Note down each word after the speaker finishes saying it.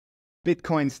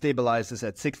Bitcoin stabilizes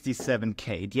at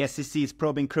 67K. The SEC is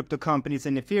probing crypto companies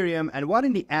in Ethereum. And what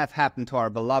in the F happened to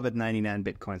our beloved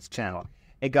 99Bitcoins channel?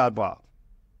 It got wild.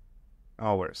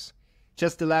 Or worse.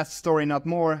 Just the last story, not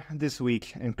more, this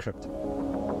week in crypto.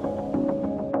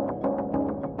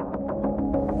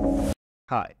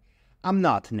 Hi, I'm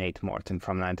not Nate Morton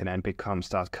from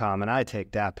 99bitcoins.com, and I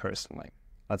take that personally.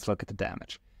 Let's look at the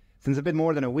damage. Since a bit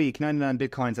more than a week,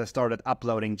 99Bitcoins has started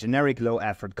uploading generic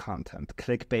low-effort content,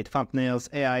 clickbait thumbnails,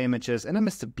 AI images, and a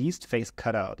Mr. Beast face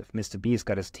cutout if Mr. Beast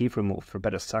got his teeth removed for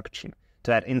better suction.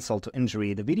 To add insult to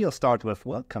injury, the video starts with,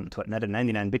 "Welcome to another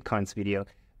 99Bitcoins video."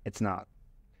 It's not.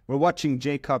 We're watching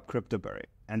Jacob Cryptoberry,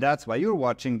 and that's why you're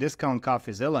watching Discount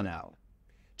CoffeeZilla now.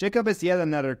 Jacob is yet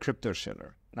another crypto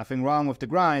shiller. Nothing wrong with the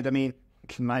grind, I mean,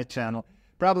 my channel.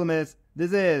 Problem is,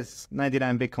 this is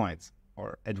 99Bitcoins,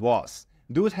 or it was.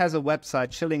 Dude has a website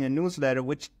chilling a newsletter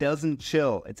which doesn't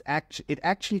chill. It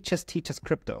actually just teaches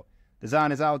crypto.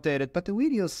 Design is outdated, but the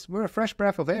videos were a fresh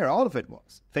breath of air. All of it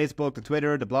was. Facebook, the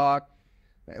Twitter, the blog.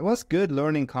 It was good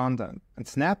learning content and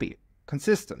snappy,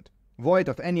 consistent, void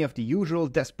of any of the usual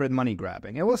desperate money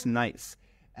grabbing. It was nice.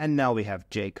 And now we have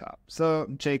Jacob. So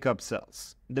Jacob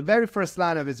sells. The very first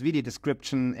line of his video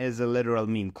description is a literal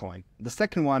meme coin. The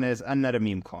second one is another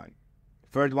meme coin.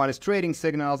 Third one is trading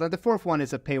signals, and the fourth one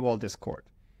is a paywall Discord.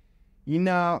 You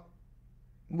know,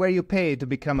 where you pay to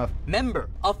become a member,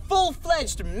 a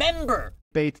full-fledged member.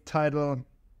 Bait title,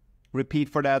 repeat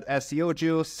for that SEO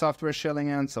juice, software shilling,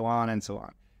 and so on and so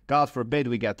on. God forbid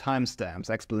we get timestamps,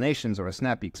 explanations, or a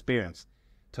snappy experience.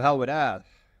 To hell with that.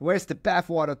 Where's the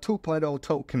Bathwater 2.0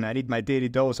 token? I need my daily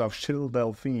dose of Shill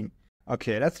Delphine.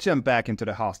 Okay, let's jump back into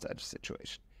the hostage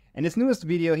situation. In his newest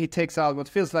video, he takes out what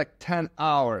feels like 10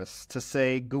 hours to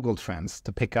say Google Trends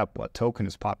to pick up what token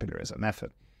is popular as a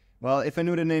method. Well, if I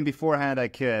knew the name beforehand, I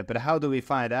could, but how do we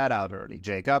find that out early,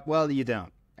 Jacob? Well, you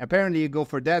don't. Apparently, you go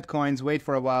for dead coins, wait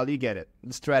for a while, you get it.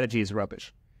 The strategy is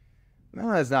rubbish.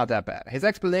 Well, it's not that bad. His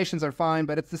explanations are fine,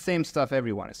 but it's the same stuff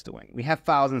everyone is doing. We have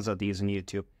thousands of these on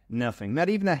YouTube. Nothing, not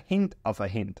even a hint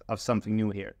of something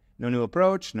new here. No new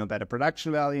approach, no better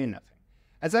production value, nothing.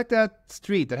 It's like that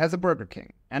street that has a Burger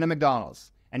King and a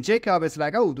McDonald's. And Jacob is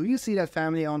like, "Oh, do you see that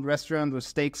family-owned restaurant with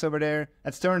steaks over there?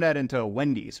 Let's turn that into a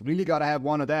Wendy's. Really gotta have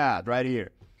one of that right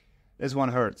here." This one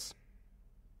hurts.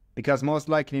 Because most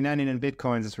likely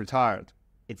 99Bitcoins is retired.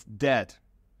 It's dead.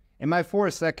 In my 4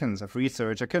 seconds of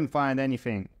research, I couldn't find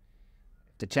anything.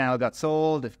 If the channel got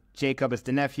sold, if Jacob is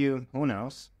the nephew, who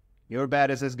knows? Your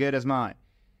bet is as good as mine.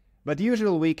 But the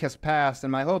usual week has passed,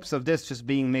 and my hopes of this just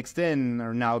being mixed in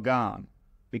are now gone.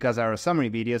 Because our summary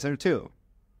videos are too.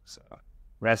 So,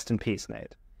 rest in peace,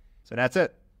 Nate. So that's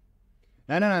it.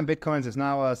 99Bitcoins is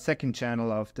now a second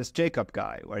channel of this Jacob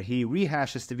guy, where he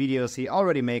rehashes the videos he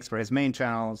already makes for his main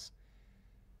channels,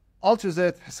 alters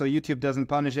it so YouTube doesn't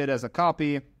punish it as a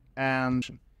copy,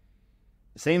 and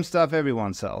the same stuff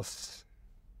everyone sells.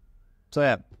 So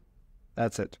yeah,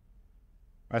 that's it.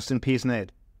 Rest in peace,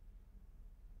 Nate.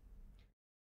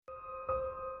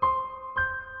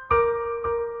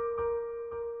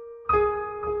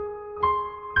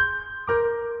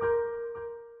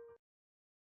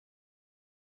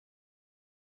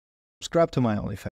 Subscribe to my OnlyFans.